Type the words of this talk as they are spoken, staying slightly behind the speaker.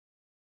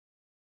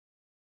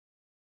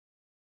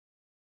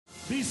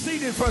Be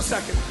seated for a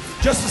second.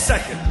 Just a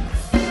second.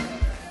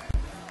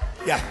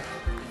 Yeah.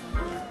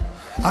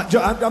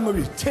 I'm going to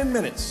be 10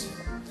 minutes.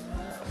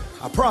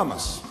 I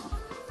promise.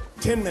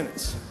 10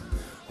 minutes.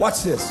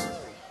 Watch this.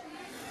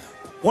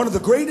 One of the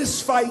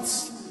greatest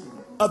fights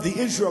of the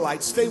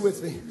Israelites, stay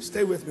with me,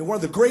 stay with me. One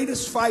of the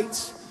greatest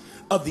fights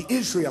of the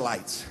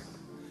Israelites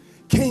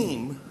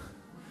came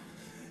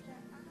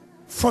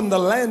from the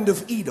land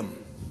of Edom.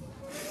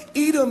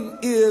 Edom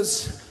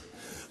is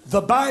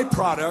the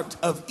byproduct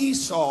of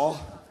Esau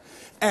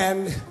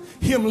and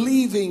him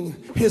leaving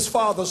his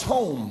father's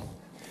home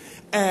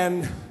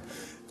and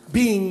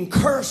being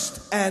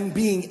cursed and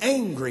being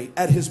angry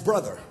at his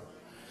brother.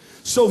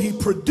 So he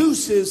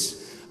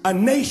produces a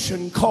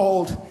nation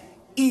called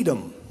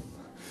Edom.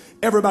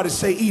 Everybody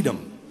say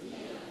Edom.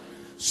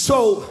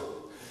 So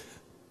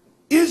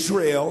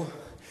Israel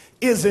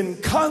is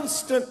in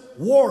constant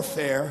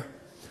warfare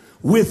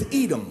with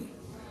Edom.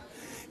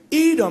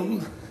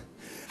 Edom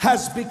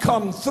has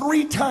become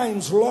 3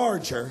 times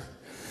larger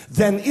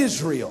than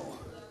Israel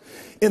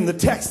in the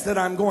text that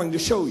I'm going to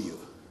show you.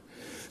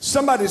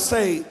 Somebody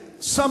say,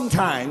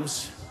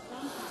 sometimes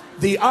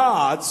the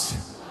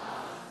odds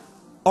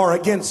are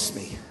against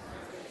me.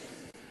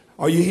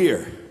 Are you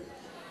here?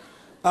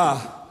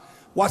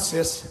 Watch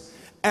this.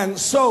 And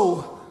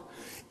so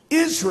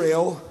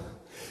Israel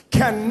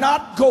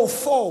cannot go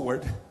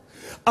forward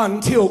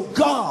until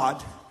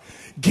God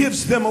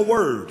gives them a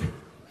word.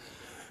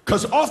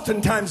 Because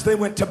oftentimes they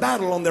went to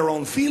battle on their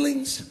own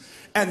feelings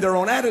and their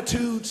own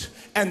attitudes,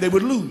 and they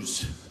would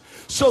lose.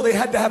 So they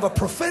had to have a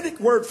prophetic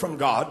word from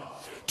God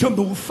to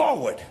move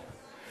forward.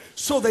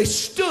 So they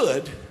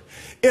stood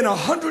in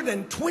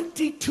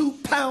 122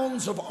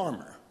 pounds of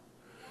armor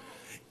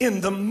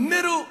in the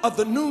middle of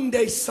the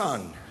noonday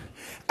sun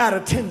at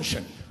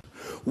attention,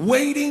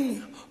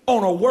 waiting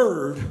on a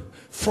word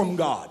from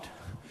God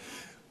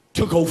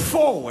to go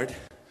forward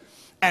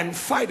and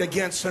fight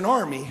against an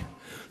army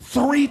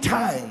 3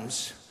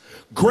 times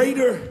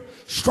greater,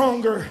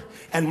 stronger,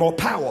 and more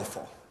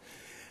powerful.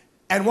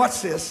 And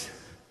watch this.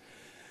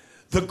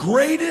 The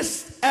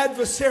greatest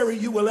adversary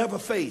you will ever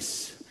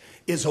face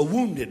is a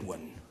wounded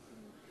one.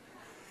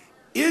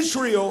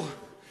 Israel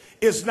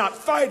is not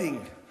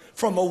fighting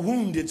from a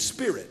wounded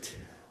spirit.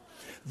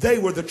 They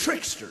were the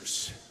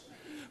tricksters.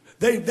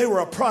 They were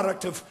a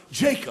product of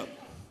Jacob.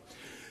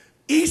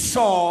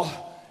 Esau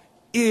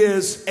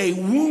is a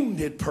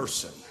wounded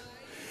person.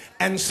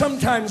 And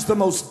sometimes the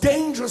most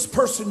dangerous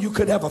person you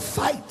could ever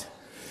fight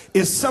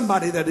is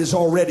somebody that is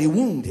already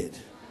wounded.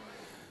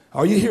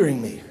 Are you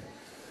hearing me?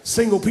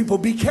 Single people,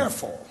 be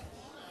careful.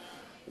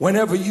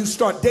 Whenever you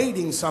start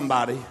dating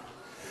somebody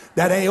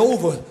that ain't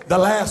over the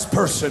last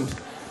person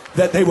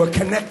that they were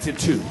connected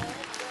to.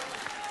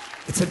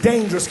 It's a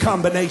dangerous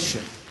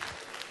combination.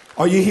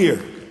 Are you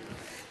here?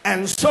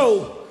 And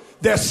so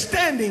they're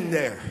standing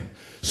there.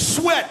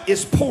 Sweat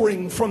is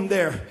pouring from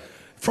their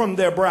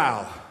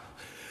brow,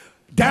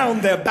 down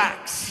their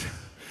backs.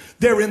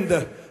 They're in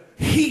the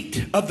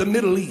heat of the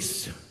Middle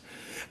East.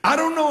 I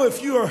don't know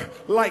if you're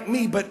like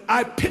me, but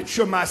I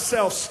picture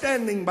myself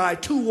standing by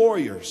 2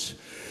 warriors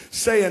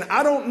saying,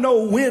 I don't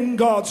know when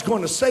God's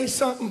going to say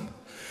something,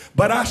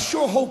 but I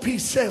sure hope he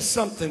says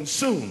something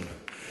soon.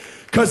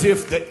 Because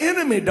if the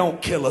enemy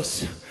don't kill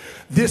us,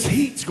 this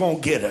heat's going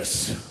to get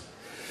us.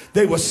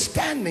 They were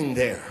standing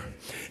there.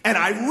 And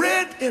I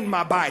read in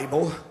my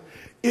Bible,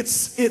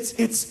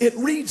 it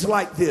reads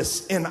like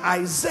this in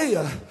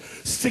Isaiah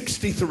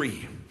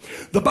 63.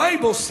 The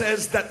Bible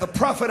says that the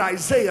prophet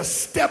Isaiah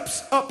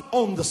steps up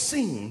on the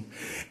scene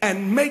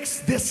and makes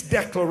this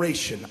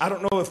declaration. I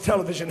don't know if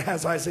television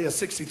has Isaiah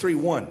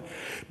 63:1,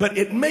 but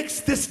it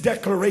makes this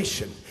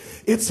declaration.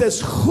 It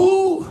says,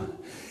 who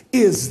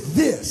is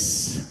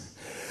this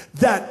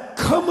that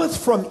cometh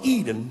from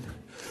Eden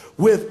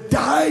with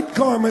dyed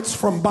garments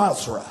from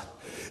Basra?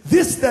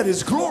 This that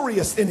is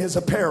glorious in his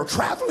apparel,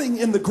 traveling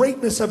in the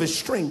greatness of his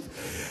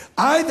strength.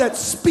 I that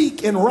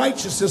speak in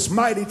righteousness,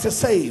 mighty to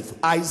save.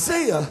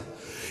 Isaiah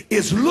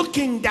is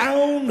looking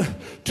down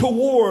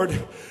toward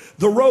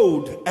the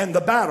road and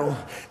the battle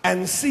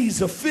and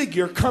sees a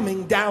figure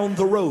coming down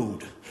the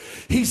road.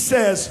 He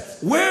says,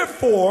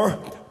 wherefore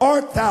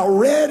art thou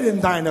red in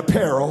thine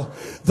apparel,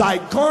 thy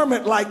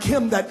garment like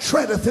him that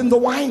treadeth in the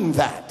wine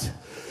vat?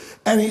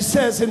 And he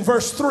says in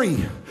verse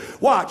 3,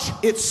 watch,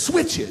 it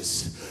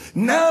switches.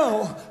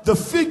 Now the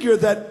figure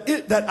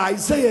that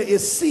Isaiah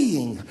is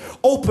seeing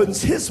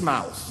opens his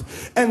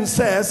mouth and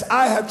says,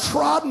 I have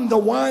trodden the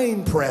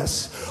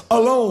winepress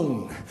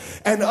alone,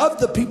 and of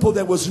the people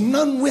there was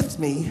none with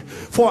me,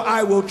 for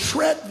I will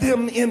tread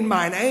them in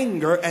mine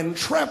anger and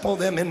trample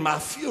them in my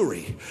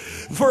fury.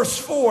 Verse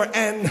 4,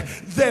 and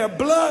their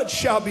blood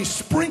shall be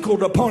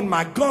sprinkled upon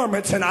my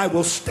garments, and I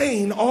will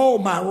stain all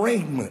my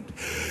raiment.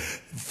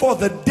 For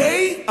the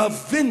day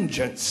of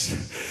vengeance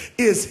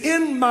is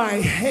in my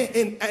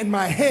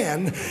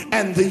hand,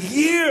 and the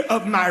year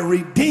of my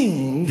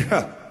redeemed,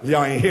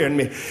 y'all ain't hearing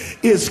me,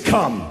 is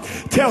come.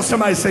 Tell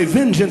somebody, say,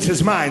 vengeance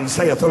is mine,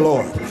 saith the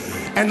Lord.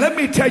 And let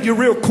me tell you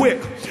real quick,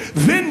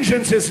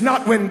 Vengeance is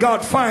not when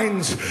God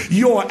finds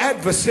your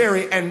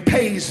adversary and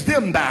pays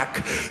them back.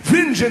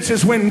 Vengeance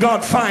is when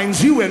God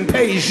finds you and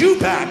pays you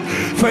back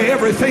for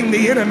everything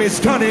the enemy's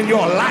done in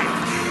your life.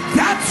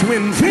 That's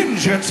when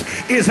vengeance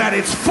is at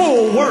its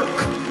full work.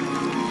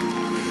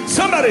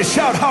 Somebody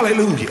shout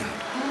hallelujah.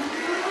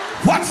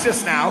 Watch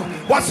this now.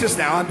 Watch this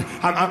now.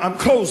 I'm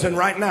closing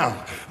right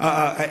now.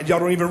 Y'all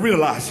don't even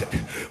realize it.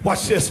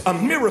 Watch this. A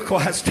miracle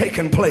has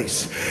taken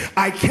place.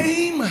 I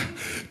came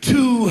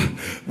to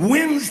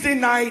Wednesday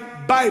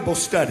night Bible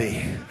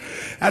study.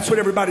 That's what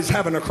everybody's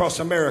having across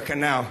America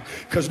now,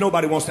 because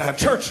nobody wants to have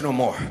church no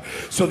more.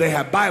 So they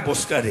have Bible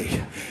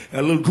study.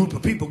 A little group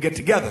of people get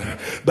together.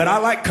 But I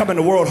like coming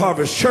to World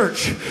Harvest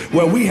Church,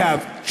 where we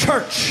have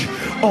church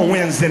on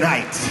Wednesday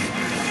nights.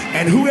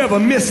 And whoever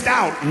missed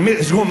out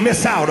is going to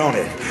miss out on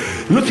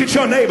it. Look at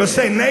your neighbor.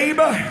 Say,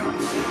 neighbor,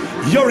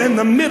 you're in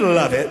the middle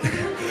of it,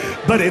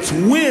 but it's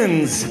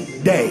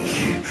Wednesday.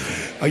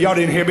 Oh, y'all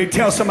didn't hear me.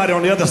 Tell somebody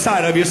on the other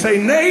side of you. Say,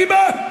 neighbor,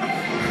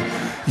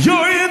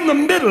 you're in the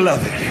middle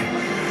of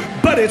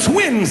it, but it's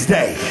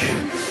Wednesday.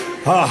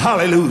 Oh,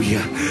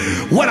 hallelujah.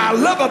 What I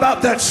love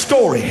about that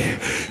story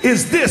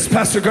is this,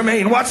 Pastor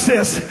Germain. Watch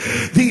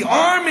this. The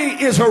army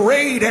is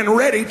arrayed and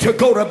ready to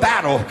go to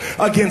battle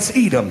against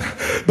Edom.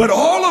 But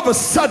all of a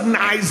sudden,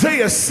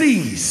 Isaiah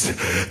sees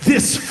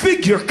this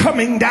figure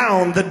coming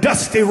down the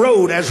dusty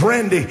road. As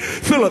Randy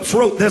Phillips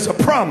wrote, there's a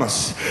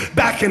promise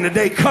back in the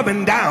day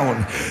coming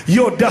down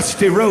your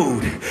dusty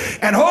road.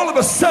 And all of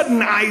a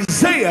sudden,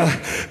 Isaiah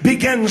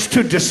begins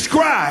to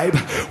describe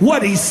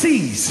what he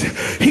sees.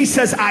 He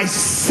says, I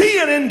see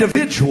an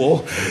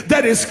individual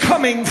that is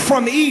coming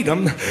from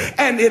Edom,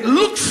 and it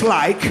looks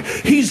like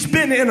he's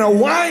been in a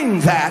wine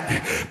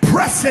vat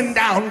pressing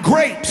down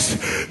grapes,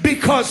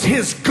 because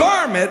his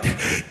garment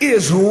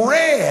is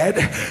red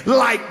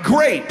like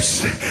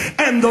grapes.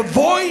 And the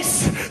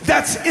voice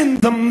that's in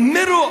the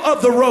middle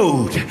of the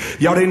road,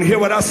 y'all didn't hear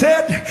what I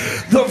said?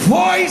 The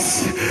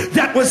voice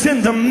that was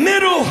in the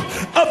middle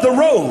of the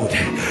road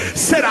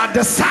said, I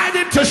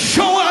decided to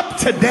show up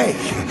today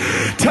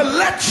to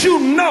let you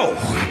know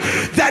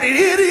that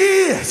it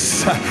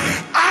is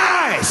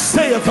I,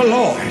 saith the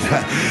Lord.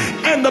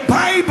 And the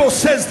Bible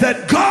says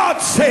that God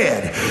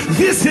said,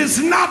 this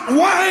is not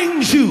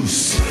wine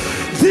juice,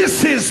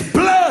 this is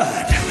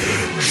blood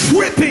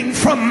dripping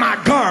from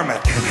my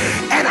garment,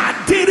 and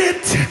I did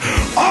it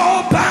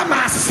all by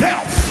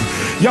myself.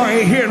 Y'all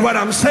ain't hearing what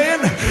I'm saying?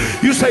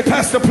 You say,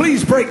 Pastor,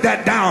 please break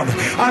that down.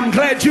 I'm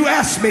glad you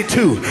asked me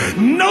to.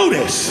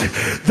 Notice,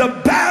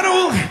 the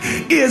battle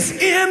is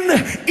in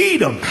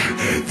Edom.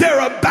 They're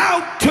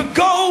about to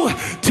go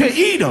to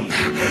Edom,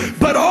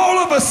 but all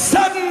of a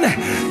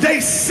sudden they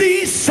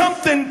see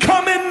something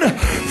coming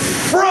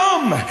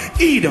from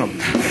Edom.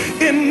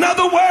 In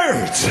other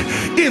words,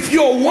 if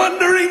you're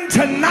wondering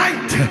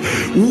tonight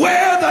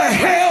where the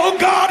hell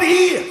God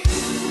is,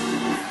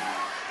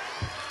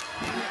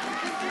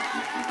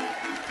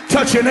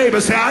 touch your neighbor,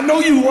 say, I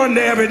know you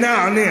wonder every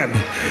now and then,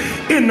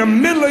 in the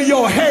middle of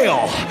your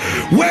hell,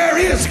 where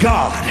is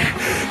God?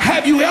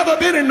 Have you ever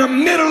been in the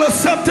middle of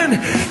something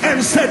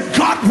and said,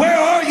 God, where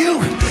are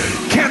you?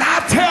 Can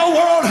I tell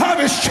World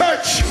Harvest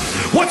Church?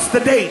 What's the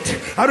date?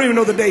 I don't even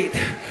know the date.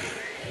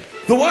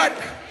 The what?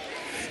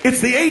 It's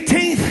the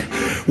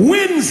 18th.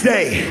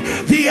 Wednesday,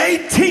 the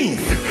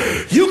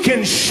 18th. You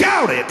can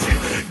shout it.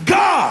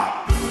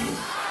 God,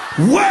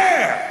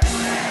 where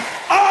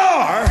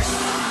are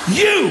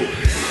you?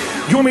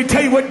 You want me to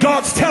tell you what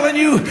God's telling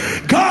you?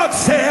 God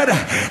said,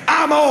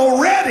 I'm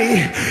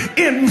already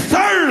in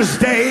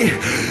Thursday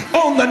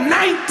on the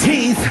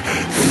 19th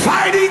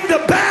fighting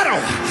the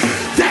battle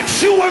that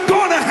you are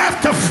going to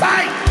have to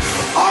fight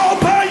all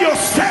by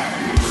yourself.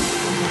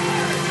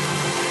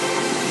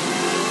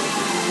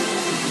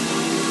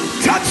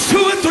 Touch 2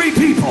 or 3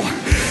 people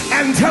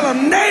and tell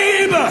them,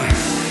 neighbor,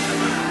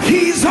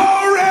 he's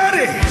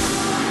already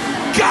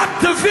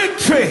got the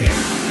victory,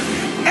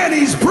 and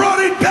he's brought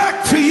it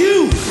back to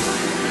you,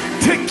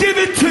 to give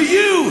it to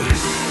you,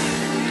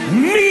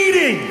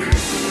 meeting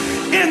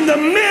in the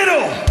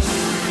middle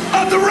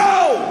of the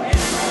road.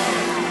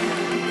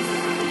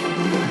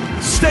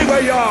 Stay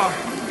where you are.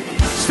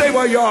 Stay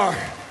where you are.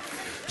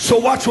 So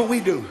watch what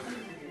we do.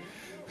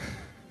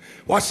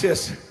 Watch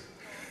this.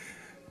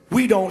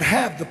 We don't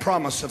have the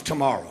promise of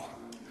tomorrow.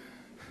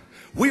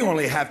 We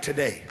only have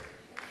today.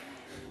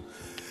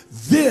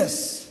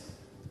 This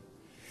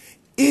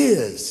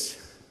is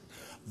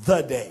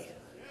the day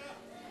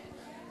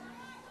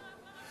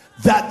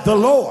that the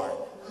Lord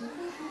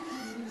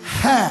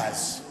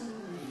has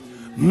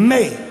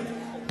made.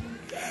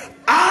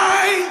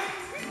 I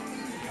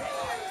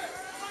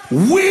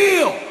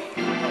will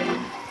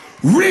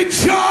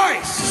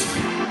rejoice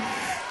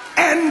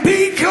and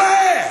be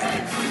glad.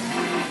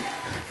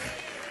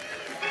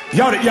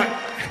 Y'all in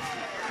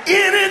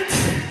it.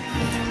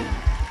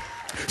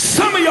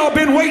 Some of y'all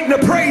been waiting to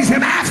praise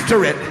him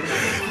after it,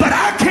 but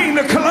I came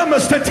to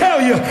Columbus to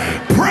tell you,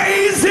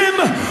 praise him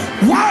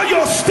while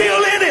you're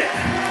still in it,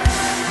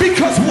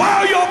 because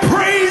while you're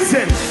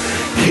praising,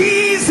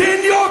 he's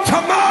in your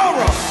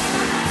tomorrow.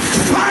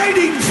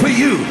 fighting for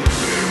you.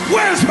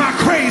 Where's my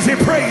crazy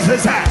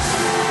praises at?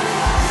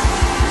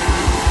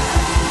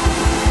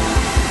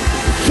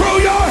 Throw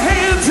your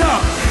hands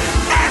up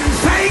and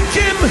thank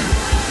him.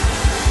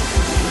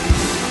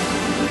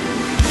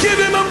 Give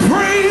him a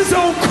praise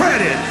on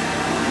credit.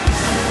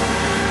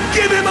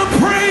 Give him a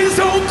praise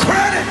on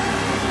credit.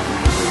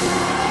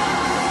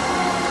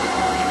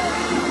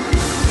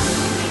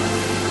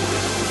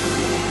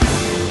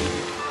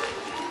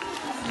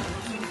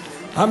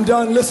 I'm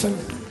done. Listen.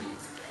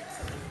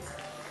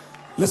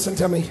 Listen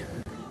to me.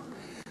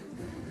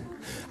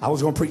 I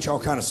was going to preach all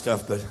kind of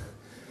stuff, but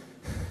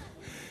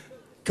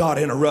God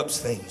interrupts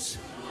things.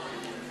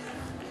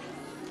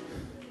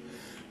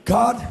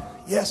 God,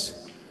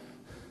 yes,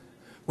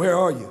 where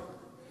are you?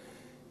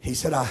 He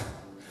said,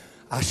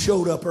 I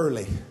showed up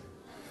early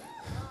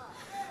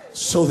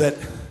so that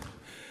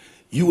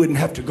you wouldn't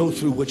have to go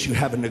through what you're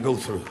having to go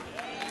through.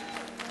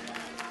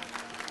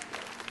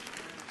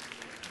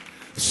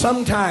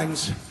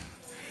 Sometimes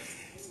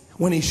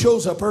when he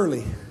shows up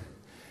early,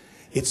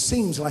 it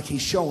seems like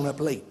he's showing up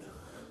late.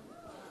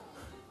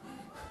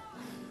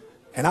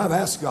 And I've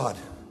asked God,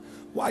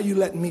 why are you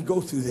letting me go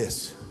through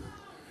this?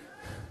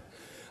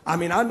 I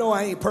mean, I know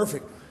I ain't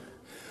perfect.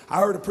 I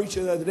heard a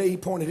preacher the other day, he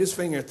pointed his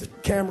finger at the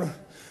camera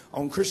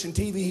on Christian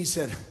TV. He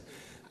said,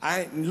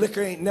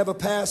 liquor ain't never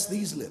passed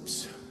these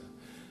lips.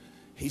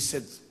 He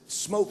said,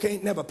 smoke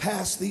ain't never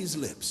passed these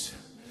lips.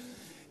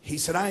 He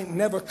said, I ain't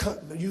never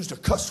used a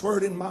cuss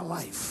word in my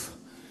life.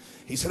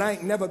 He said, I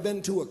ain't never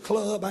been to a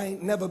club. I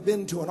ain't never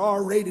been to an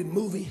R-rated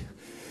movie.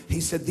 He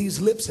said, these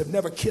lips have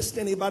never kissed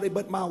anybody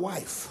but my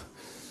wife.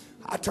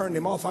 I turned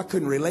him off. I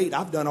couldn't relate.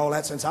 I've done all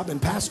that since I've been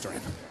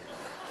pastoring.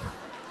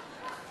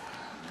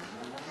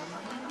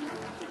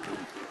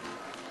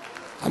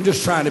 I'm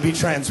just trying to be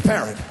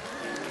transparent.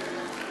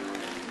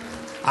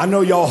 I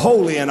know y'all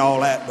holy and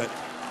all that, but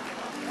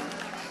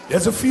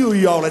there's a few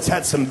of y'all that's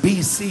had some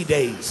BC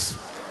days.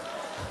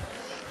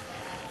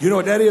 You know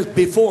what that is?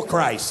 Before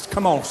Christ.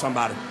 Come on,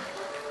 somebody.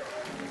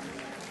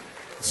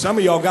 Some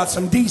of y'all got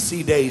some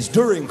DC days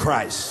during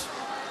Christ.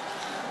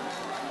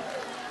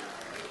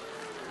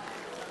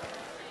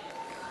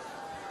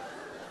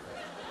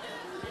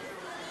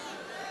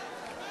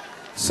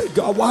 Say,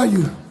 God, why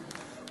you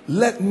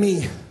let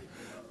me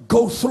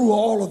go through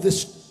all of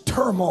this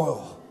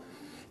turmoil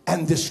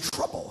and this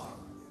trouble?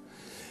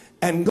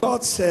 And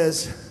God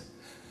says,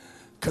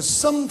 because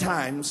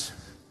sometimes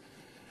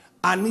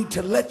I need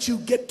to let you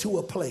get to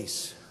a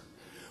place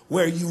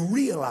where you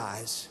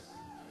realize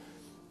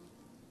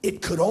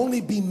it could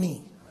only be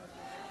me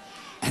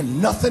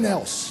and nothing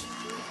else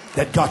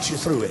that got you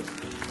through it.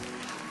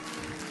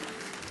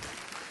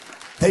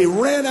 They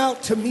ran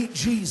out to meet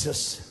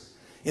Jesus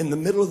in the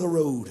middle of the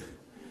road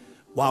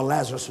while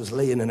Lazarus was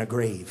laying in a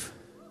grave.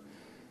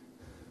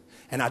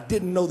 And I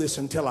didn't know this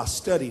until I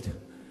studied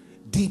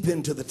deep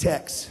into the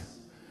text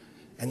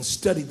and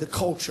studied the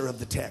culture of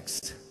the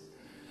text.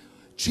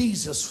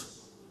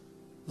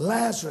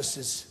 Lazarus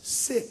is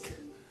sick.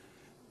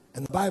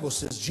 And the Bible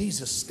says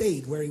Jesus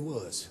stayed where he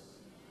was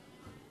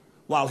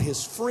while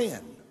his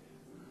friend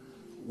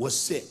was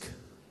sick.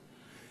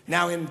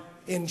 Now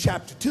in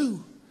chapter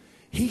 2,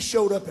 he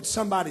showed up at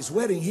somebody's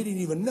wedding he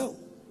didn't even know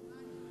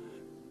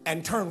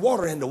and turned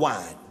water into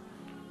wine.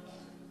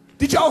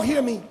 Did y'all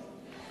hear me?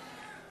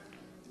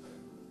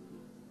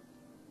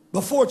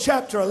 Before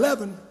chapter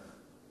 11,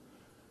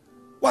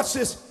 watch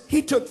this.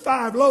 He took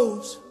 5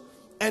 loaves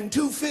and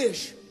 2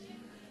 fish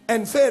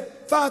and fed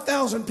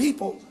 5,000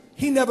 people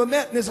he never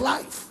met in his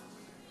life.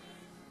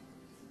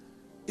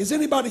 Is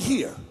anybody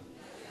here?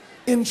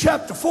 In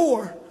chapter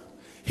 4,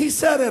 he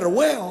sat at a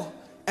well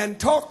and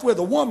talked with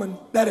a woman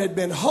that had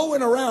been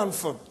hoeing around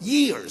for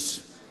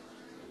years.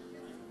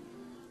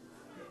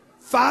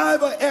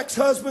 5 are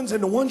ex-husbands,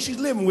 and the one she's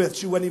living with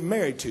she wasn't even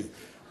married to.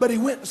 But he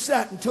went and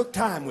sat and took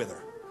time with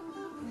her.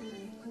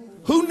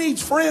 Who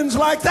needs friends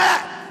like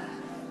that?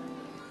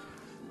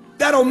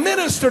 That'll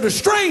minister to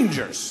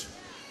strangers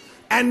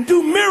and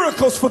do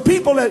miracles for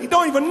people that you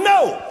don't even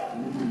know.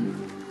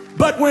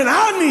 But when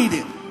I need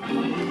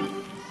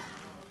him,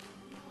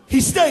 he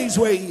stays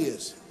where he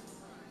is.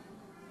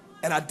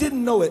 And I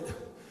didn't know it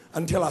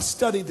until I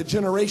studied the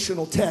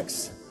generational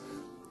text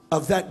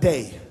of that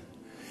day.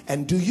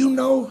 And do you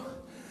know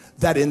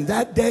that in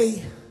that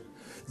day,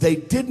 they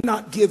did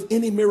not give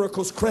any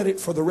miracles credit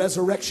for the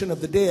resurrection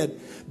of the dead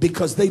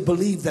because they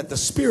believed that the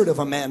spirit of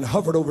a man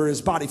hovered over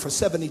his body for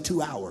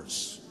 72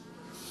 hours.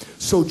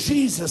 So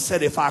Jesus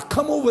said, if I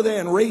come over there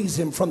and raise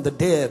him from the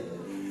dead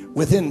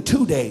within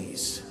 2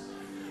 days,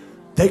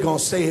 they're going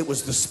to say it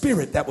was the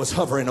spirit that was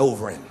hovering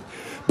over him.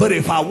 But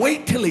if I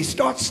wait till he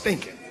starts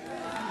stinking,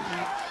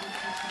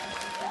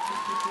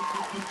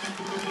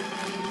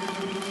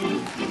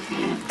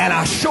 and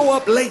I show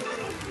up late,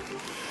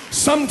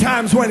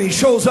 sometimes when he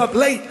shows up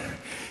late,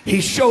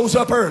 he shows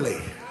up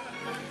early.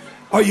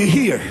 Are you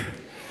here?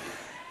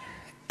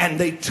 And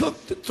they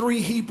took the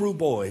 3 Hebrew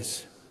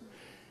boys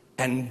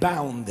and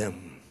bound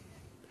them.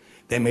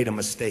 They made a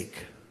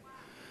mistake.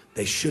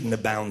 They shouldn't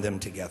have bound them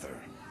together.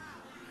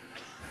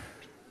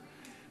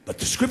 But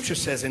the scripture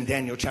says in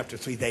Daniel chapter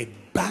 3, they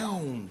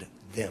bound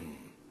them.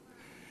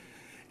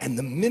 And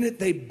the minute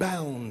they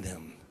bound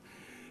them,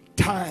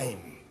 time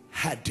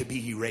had to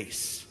be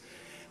erased.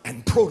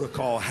 And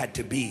protocol had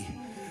to be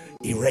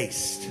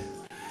erased.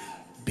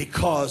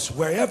 Because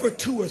wherever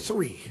two or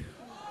three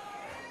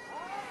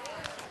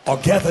are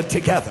gathered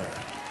together,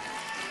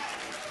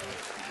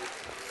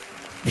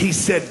 he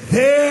said,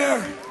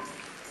 there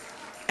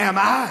am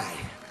I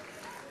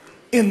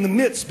in the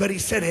midst. But he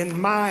said, in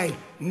my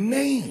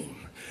name.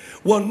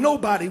 Well,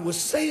 nobody was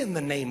saying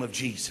the name of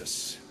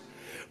Jesus.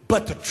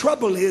 But the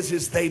trouble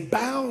is they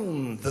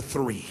bound the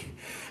three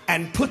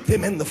and put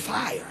them in the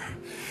fire.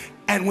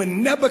 And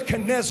when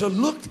Nebuchadnezzar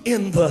looked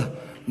in the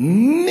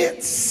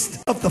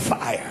midst of the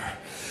fire,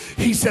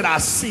 he said, I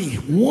see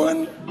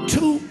 1,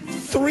 2,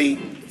 3,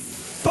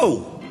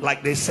 4,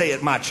 like they say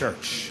at my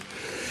church.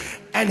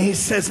 And he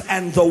says,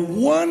 and the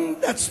one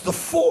that's the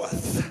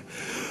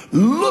fourth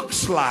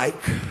looks like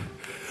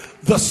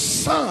the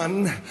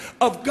Son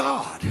of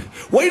God.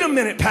 Wait a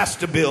minute,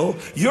 Pastor Bill,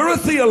 you're a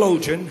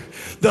theologian.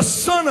 The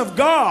Son of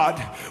God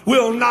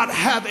will not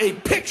have a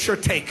picture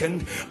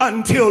taken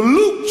until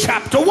Luke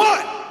chapter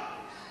 1.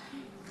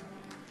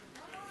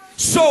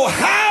 So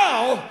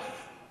how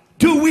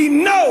do we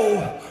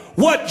know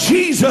what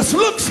Jesus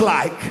looks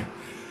like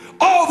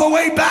all the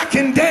way back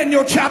in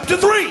Daniel chapter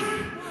 3?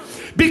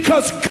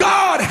 Because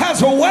God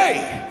has a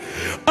way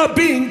of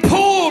being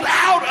pulled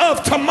out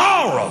of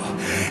tomorrow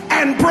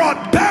and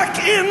brought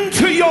back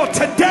into your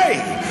today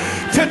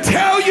to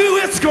tell you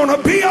it's going to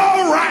be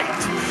all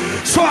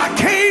right. So I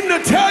came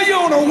to tell you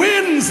on a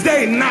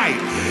Wednesday night,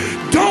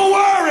 don't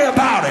worry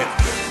about it.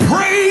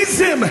 Praise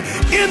him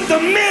in the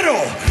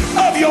middle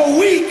of your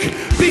week,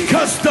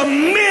 because the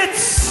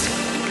midst.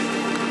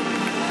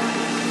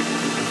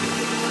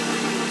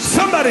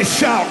 Somebody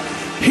shout,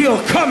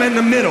 he'll come in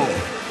the middle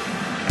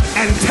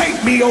and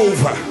take me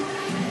over.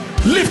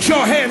 Lift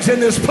your hands in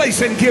this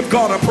place and give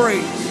God a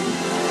praise.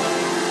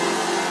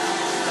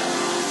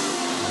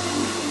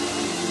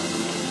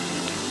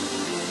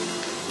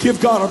 Give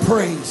God a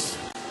praise.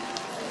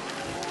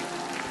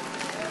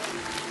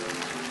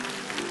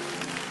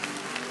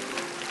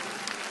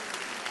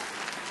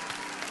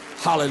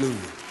 Hallelujah.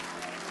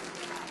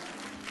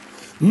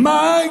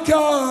 My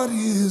God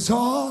is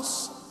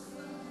awesome.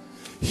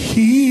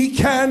 He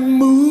can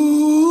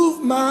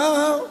move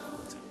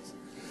mountains,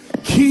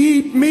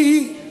 keep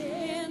me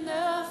in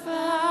the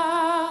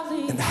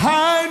valley, and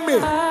hide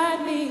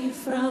me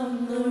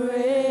from the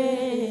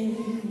rain.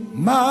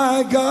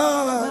 My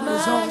God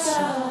is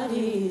awesome. God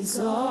is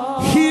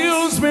awesome.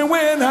 Heals me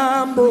when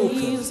I'm broken.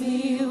 Heals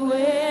me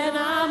when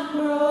I'm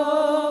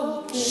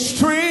broken.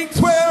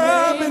 Strength where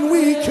I've been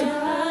weakened.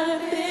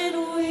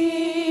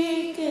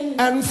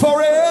 And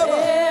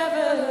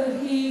forever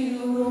he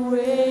will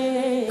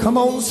reign. Come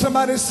on,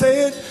 somebody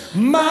say it.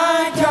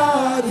 My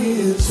God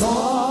is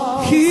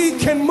awesome. He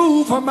can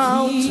move a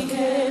mountain. He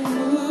can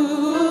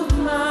move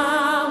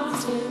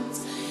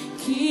mountains.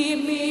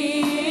 Keep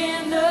me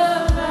in the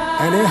valley.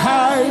 And he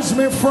hides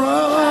me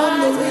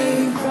from the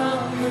rain.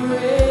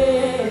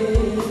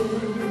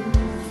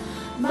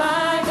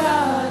 My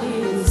God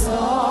is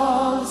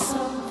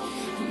awesome.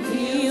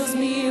 He heals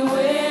me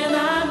when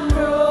I'm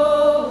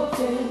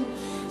broken.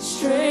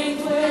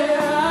 Strength where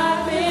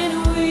I've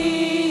been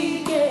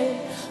weak.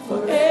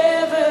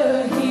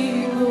 Forever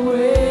he will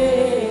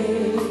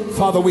reign.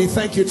 Father, we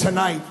thank you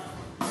tonight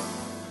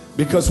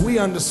because we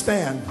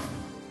understand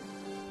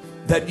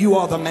that you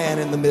are the man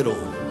in the middle.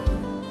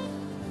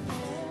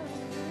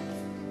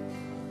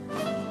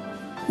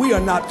 We are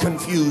not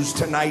confused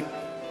tonight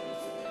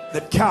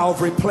that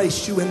Calvary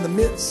placed you in the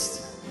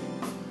midst.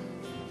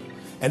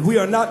 And we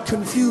are not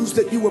confused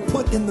that you were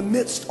put in the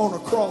midst on a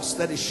cross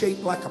that is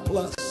shaped like a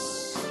plus.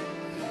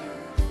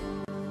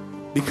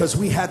 Because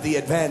we have the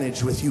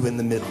advantage with you in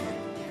the middle.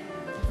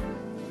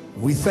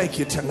 We thank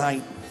you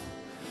tonight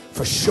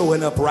for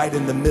showing up right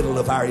in the middle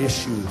of our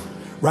issue,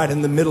 right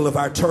in the middle of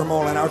our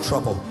turmoil and our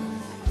trouble,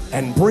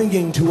 and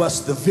bringing to us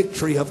the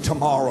victory of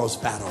tomorrow's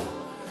battle.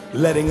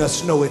 Letting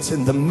us know it's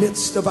in the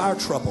midst of our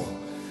trouble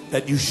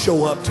that you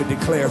show up to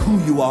declare who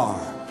you are,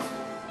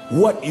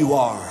 what you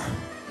are,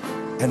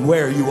 and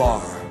where you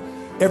are.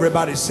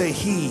 Everybody say,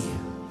 he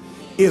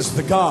is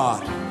the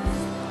God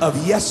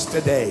of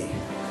yesterday,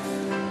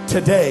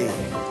 today,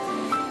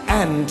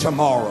 and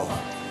tomorrow.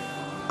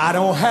 I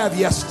don't have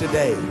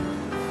yesterday.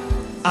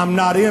 I'm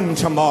not in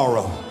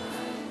tomorrow,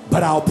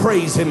 but I'll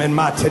praise him in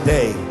my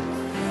today.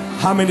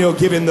 How many will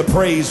give him the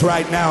praise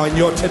right now in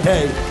your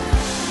today?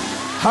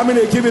 How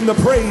many are giving the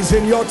praise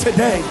in your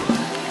today?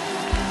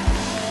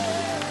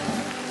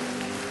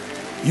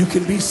 You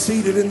can be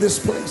seated in this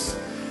place.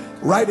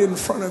 Right in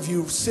front of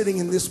you, sitting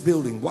in this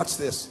building. Watch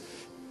this.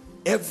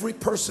 Every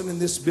person in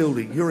this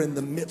building, you're in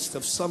the midst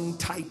of some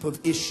type of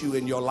issue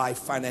in your life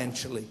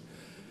financially.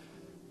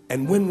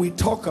 And when we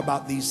talk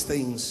about these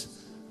things,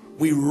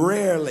 we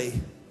rarely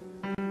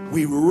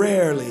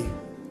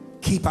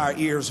keep our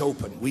ears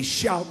open. We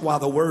shout while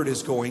the word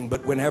is going,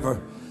 but whenever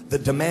the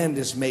demand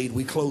is made,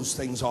 we close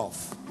things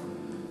off.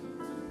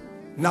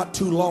 Not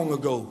too long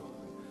ago,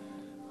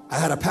 I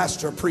had a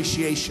pastor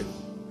appreciation,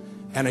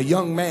 and a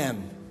young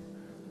man,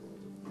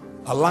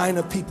 a line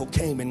of people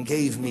came and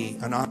gave me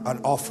an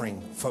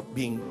offering for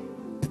being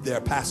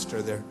their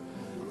pastor, their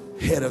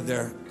head of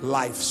their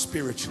life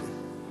spiritually.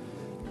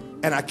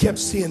 And I kept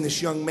seeing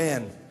this young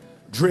man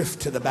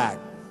drift to the back,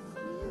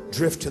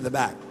 drift to the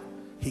back.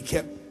 He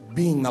kept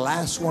being the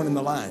last one in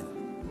the line.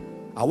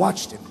 I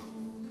watched him.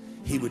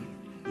 He would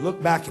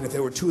look back, and if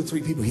there were 2 or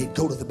 3 people, he'd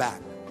go to the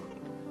back,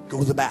 go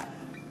to the back.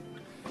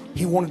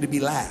 He wanted to be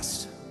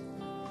last.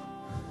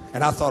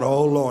 And I thought,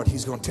 oh Lord,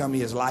 he's going to tell me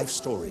his life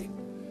story.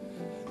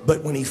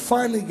 But when he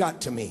finally got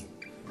to me,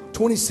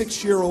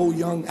 26-year-old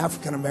young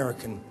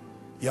African-American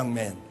young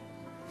man,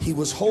 he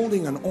was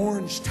holding an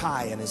orange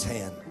tie in his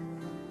hand.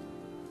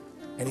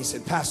 And he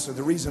said, Pastor,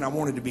 the reason I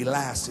wanted to be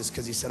last is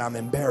because he said, I'm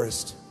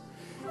embarrassed.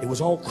 It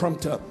was all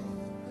crumped up,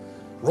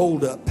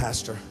 rolled up,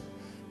 Pastor.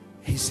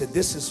 He said,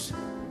 this is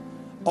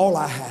all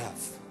I have.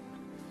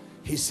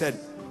 He said,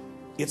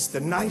 it's the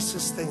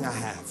nicest thing I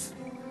have.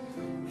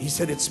 He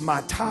said, it's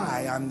my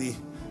tie. I'm the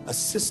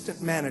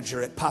assistant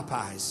manager at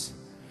Popeyes.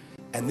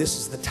 And this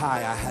is the tie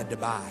I had to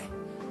buy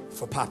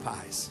for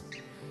Popeyes.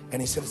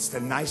 And he said, it's the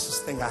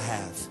nicest thing I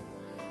have.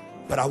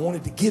 But I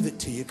wanted to give it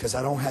to you because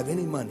I don't have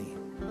any money.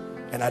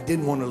 And I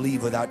didn't want to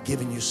leave without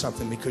giving you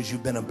something because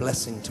you've been a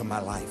blessing to my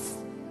life.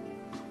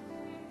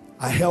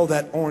 I held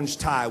that orange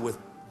tie with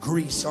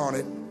grease on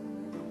it.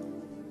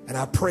 And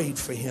I prayed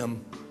for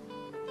him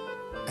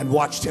and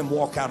watched him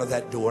walk out of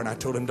that door. And I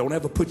told him, don't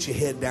ever put your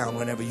head down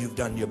whenever you've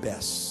done your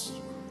best.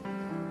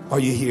 Are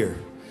you here?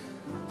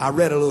 I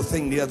read a little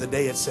thing the other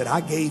day. It said,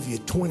 I gave you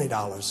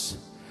 $20.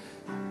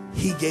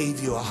 He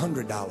gave you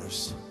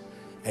 $100.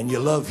 And you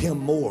love him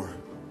more.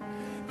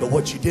 But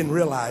what you didn't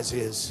realize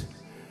is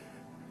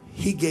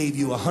he gave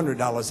you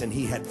 $100 and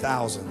he had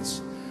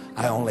thousands.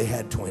 I only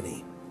had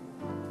 20.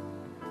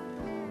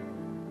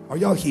 Are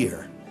y'all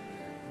here?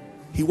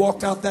 He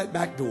walked out that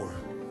back door.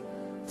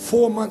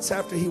 4 months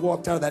after he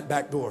walked out of that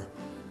back door,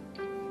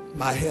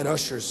 my head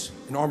ushers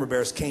and armor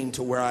bearers came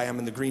to where I am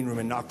in the green room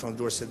and knocked on the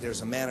door and said,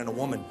 there's a man and a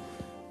woman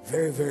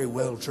very, very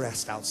well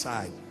dressed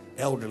outside,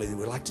 elderly. They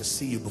would like to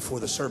see you before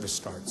the service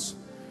starts.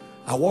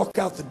 I walk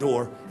out the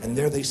door and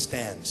there they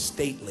stand,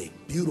 stately,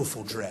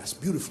 beautiful dress,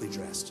 beautifully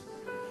dressed.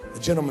 The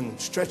gentleman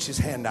stretched his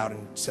hand out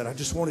and said, I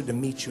just wanted to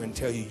meet you and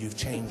tell you you've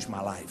changed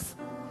my life.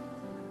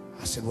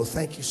 I said, well,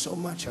 thank you so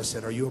much. I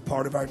said, are you a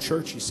part of our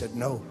church? He said,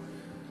 no,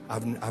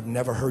 I've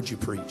never heard you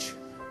preach.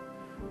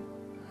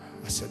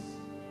 I said,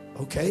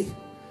 okay.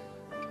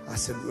 I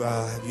said,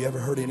 have you ever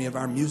heard any of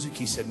our music?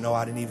 He said, no,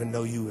 I didn't even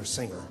know you were a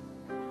singer.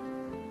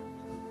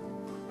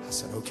 I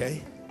said,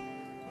 okay.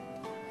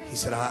 He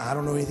said, I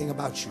don't know anything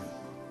about you.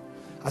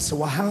 I said,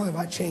 well, how have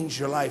I changed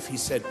your life? He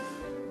said,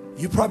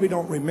 you probably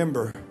don't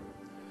remember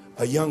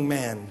a young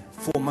man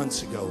 4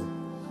 months ago.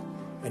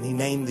 And he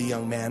named the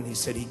young man. He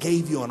said, he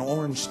gave you an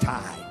orange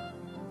tie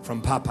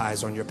from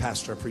Popeyes on your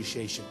pastor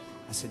appreciation.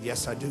 I said,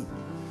 yes, I do.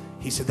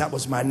 He said, that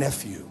was my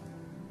nephew.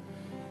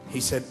 He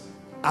said,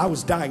 I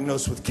was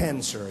diagnosed with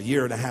cancer 1.5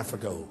 years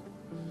ago.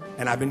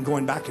 And I've been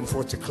going back and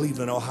forth to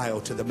Cleveland, Ohio,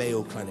 to the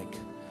Mayo Clinic.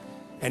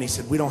 And he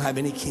said, we don't have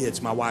any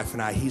kids, my wife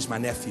and I. He's my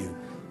nephew.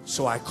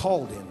 So I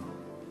called him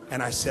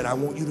and I said, I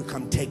want you to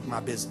come take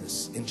my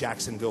business in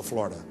Jacksonville,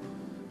 Florida.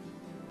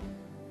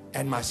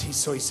 And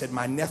so he said,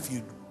 my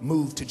nephew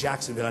moved to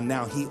Jacksonville and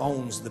now he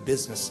owns the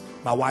business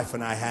my wife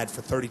and I had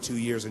for 32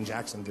 years in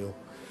Jacksonville.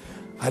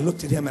 I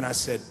looked at him and I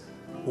said,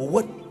 well,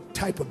 what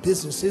type of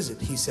business is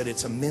it? He said,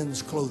 it's a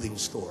men's clothing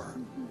store.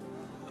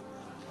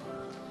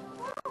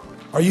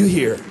 Are you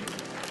here?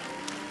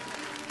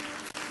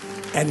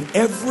 And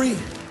every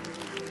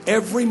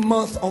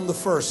month on the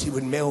 1st, he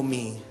would mail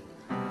me.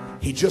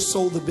 He just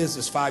sold the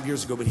business 5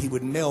 years ago, but he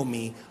would mail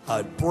me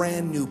a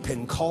brand new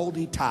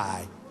Pincaldi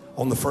tie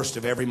on the 1st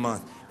of every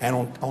month. And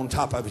on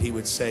top of it, he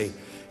would say,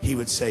 you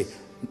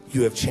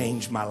have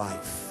changed my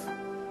life.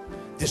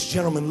 This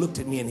gentleman looked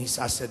at me and I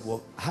said,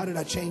 well, how did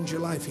I change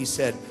your life? He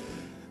said,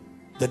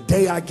 the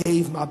day I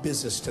gave my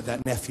business to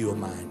that nephew of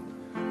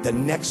mine, the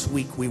next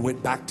week we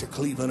went back to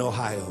Cleveland,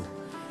 Ohio,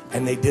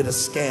 and they did a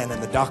scan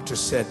and the doctor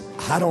said,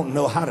 I don't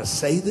know how to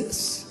say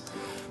this,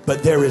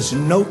 but there is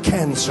no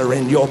cancer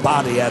in your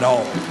body at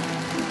all.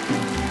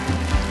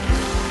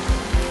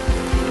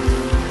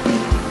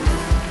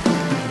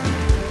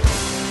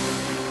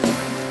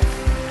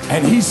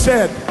 And he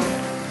said,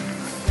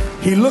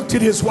 he looked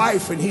at his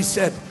wife and he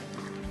said,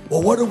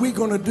 well, what are we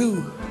going to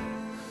do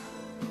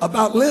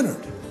about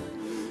Leonard?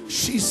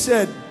 She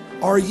said,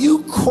 are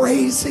you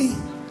crazy?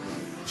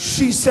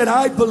 She said,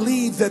 I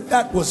believe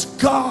that was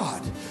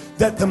God,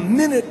 that the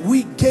minute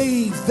we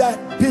gave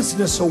that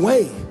business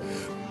away,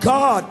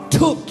 God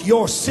took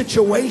your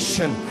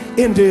situation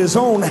into his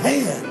own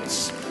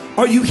hands.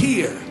 Are you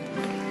here?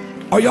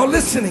 Are y'all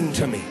listening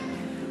to me?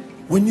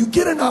 When you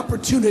get an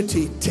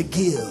opportunity to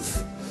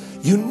give,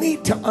 you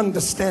need to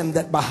understand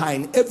that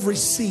behind every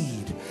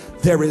seed,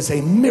 there is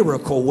a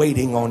miracle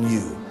waiting on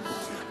you.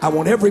 I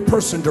want every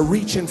person to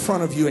reach in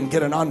front of you and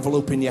get an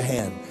envelope in your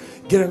hand.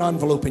 Get an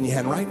envelope in your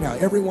hand right now,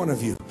 every one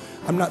of you.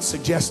 I'm not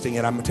suggesting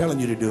it. I'm telling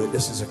you to do it.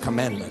 This is a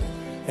commandment.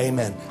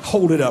 Amen.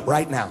 Hold it up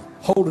right now.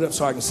 Hold it up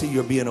so I can see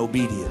you're being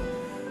obedient.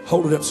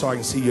 Hold it up so I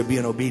can see you're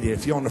being obedient.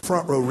 If you're on the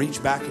front row,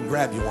 reach back and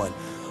grab you one.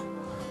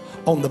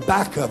 On the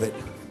back of it,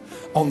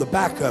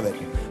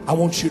 I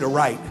want you to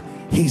write,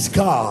 He's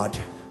God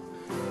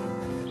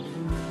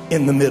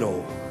in the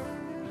middle.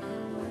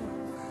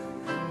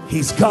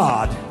 He's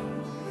God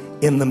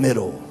in the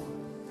middle.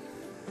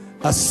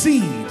 A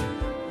seed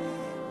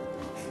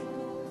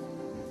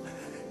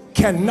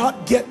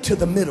cannot get to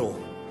the middle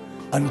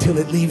until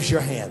it leaves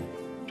your hand.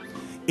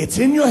 It's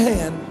in your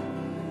hand,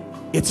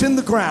 it's in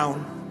the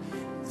ground,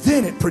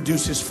 then it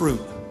produces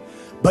fruit.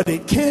 But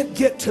it can't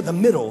get to the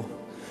middle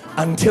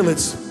until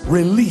it's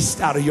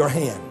released out of your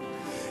hand.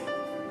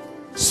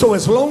 So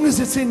as long as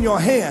it's in your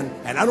hand,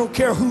 and I don't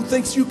care who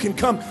thinks you can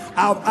come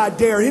out, I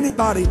dare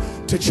anybody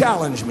to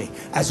challenge me.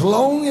 As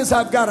long as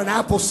I've got an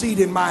apple seed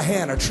in my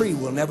hand, a tree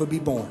will never be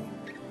born.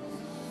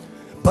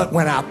 But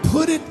when I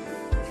put it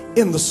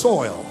in the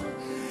soil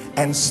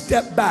and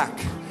step back,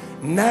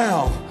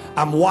 now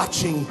I'm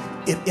watching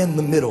it in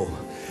the middle.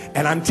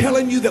 And I'm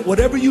telling you that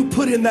whatever you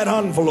put in that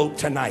envelope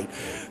tonight,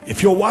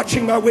 if you're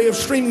watching by way of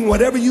streaming,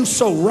 whatever you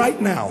sow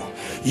right now,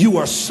 you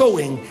are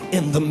sowing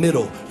in the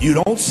middle.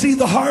 You don't see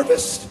the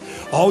harvest.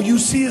 All you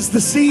see is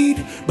the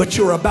seed, but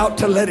you're about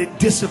to let it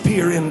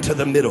disappear into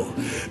the middle.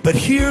 But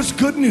here's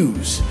good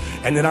news.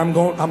 And then I'm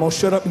going to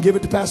shut up and give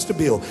it to Pastor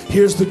Bill.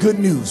 Here's the good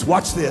news.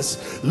 Watch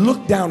this.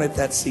 Look down at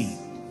that seed.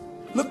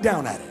 Look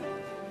down at it.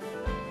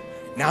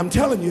 Now I'm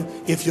telling you,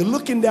 if you're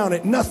looking down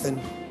at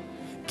nothing,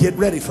 get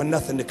ready for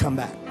nothing to come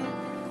back.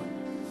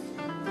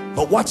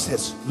 But watch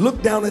this.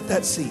 Look down at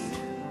that seed.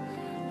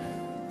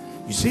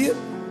 You see it?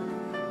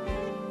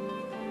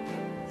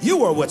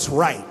 You are what's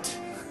right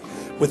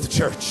with the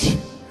church.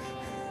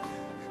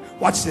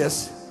 Watch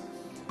this.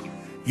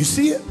 You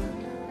see it?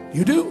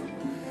 You do?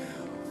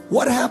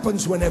 What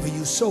happens whenever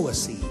you sow a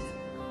seed?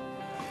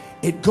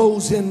 It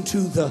goes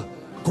into the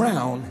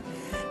ground,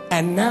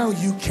 and now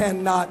you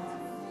cannot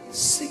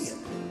see it.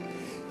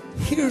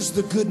 Here's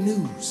the good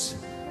news.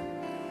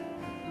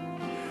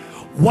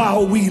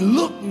 While we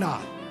look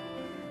not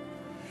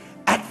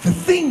at the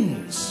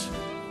things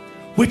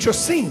which are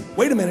seen.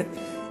 Wait a minute.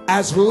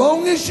 As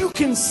long as you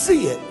can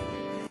see it,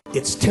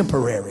 it's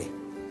temporary.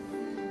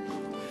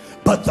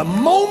 But the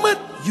moment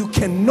you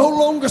can no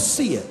longer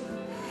see it,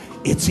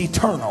 it's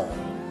eternal.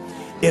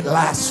 It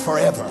lasts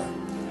forever.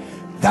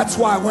 That's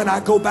why when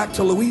I go back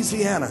to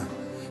Louisiana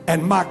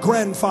and my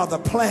grandfather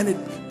planted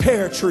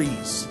pear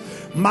trees,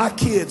 my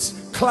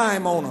kids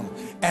climb on them.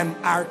 And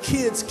our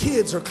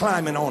kids are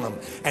climbing on them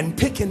and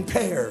picking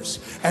pears.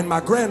 And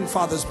my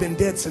grandfather's been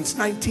dead since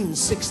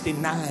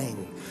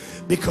 1969.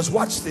 Because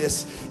watch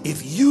this,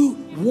 if you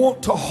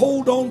want to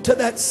hold on to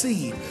that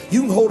seed,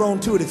 you can hold on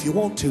to it if you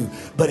want to,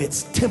 but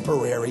it's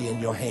temporary in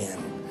your hand.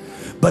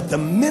 But the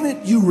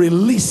minute you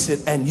release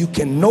it and you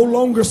can no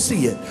longer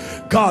see it,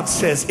 God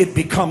says it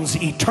becomes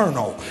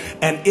eternal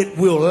and it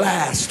will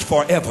last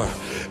forever.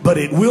 But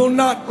it will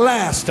not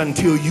last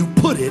until you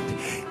put it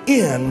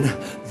in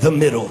the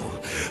middle.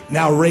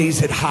 Now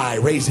raise it high,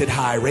 raise it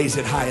high, raise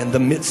it high in the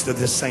midst of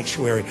this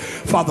sanctuary.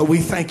 Father, we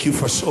thank you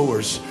for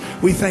sowers.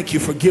 We thank you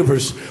for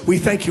givers. We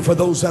thank you for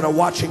those that are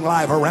watching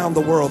live around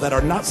the world that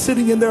are not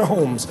sitting in their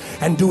homes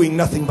and doing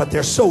nothing, but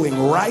they're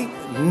sowing right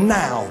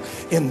now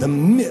in the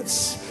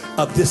midst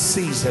of this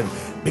season,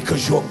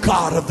 because you're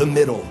God of the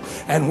middle.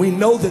 And we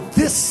know that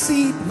this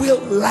seed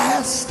will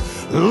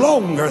last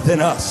longer than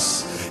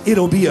us.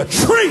 It'll be a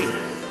tree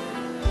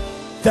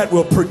that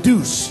will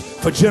produce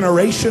for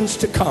generations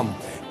to come.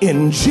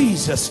 In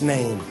Jesus'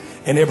 name.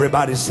 And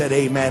everybody said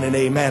amen and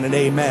amen and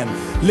amen.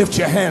 Lift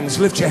your hands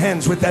with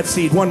that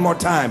seed one more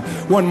time,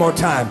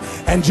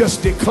 and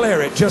just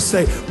declare it. Just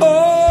say,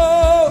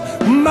 oh,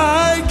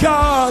 my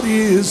God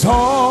is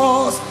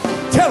awesome.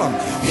 Tell him,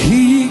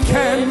 he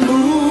can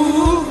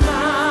move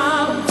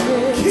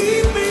mountains.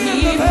 Keep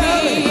me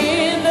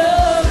in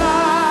the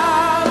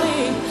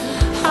valley.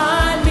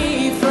 Hide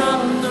me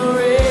from the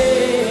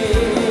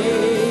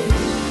rain.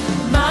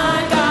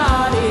 My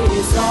God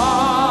is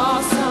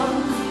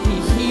awesome. He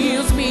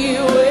heals me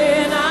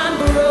when I'm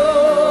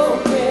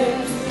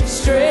broken,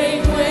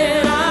 strength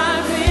when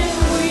I've been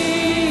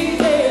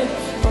weak, and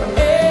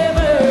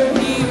forever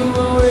he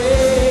will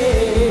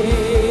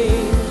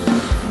reign.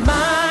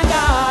 My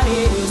God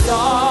is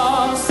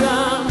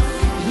awesome.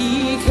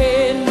 He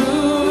can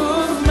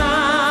move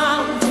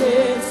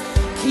mountains,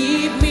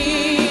 keep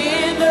me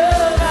in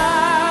the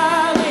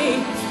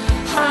valley,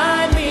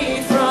 hide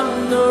me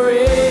from the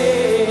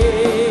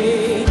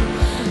rain.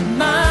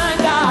 My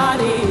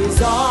God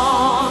is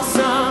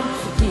awesome.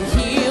 He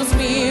heals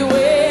me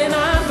when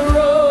I'm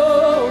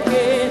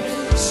broken,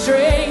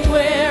 strength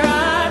where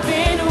I've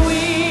been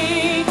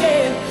weak,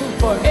 and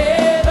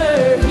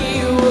forever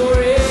he will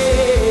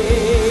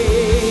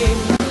reign.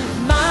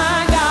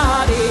 My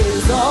God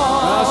is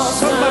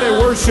awesome. Somebody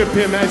worship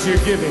him as you're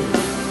giving.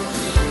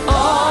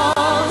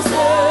 Awesome.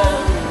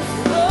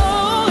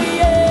 Oh,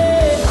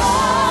 yeah.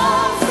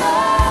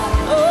 Awesome.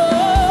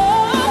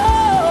 Oh,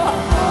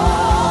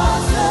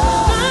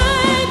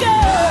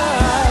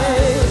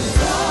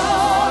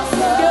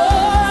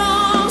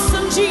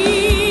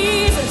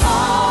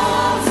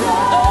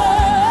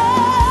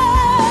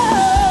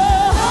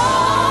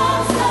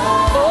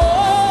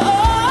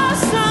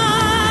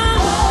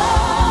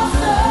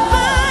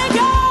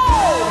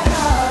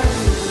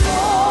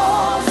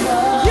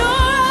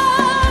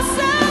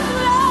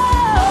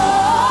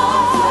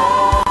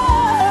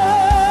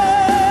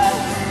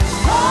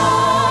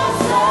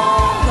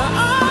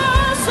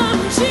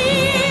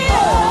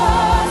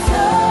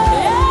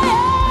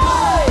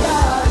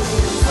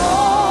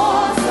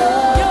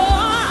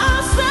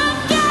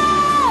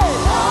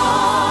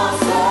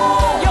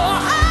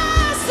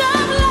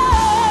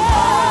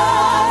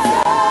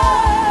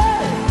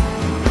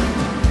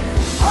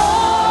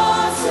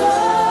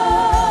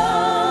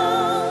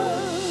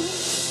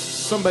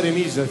 Somebody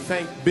needs to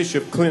thank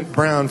Bishop Clint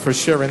Brown for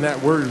sharing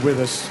that word with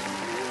us.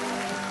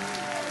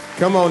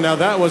 Come on now,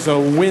 that was a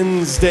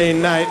Wednesday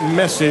night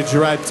message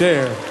right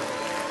there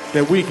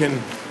that we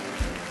can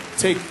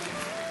take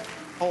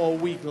all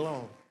week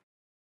long.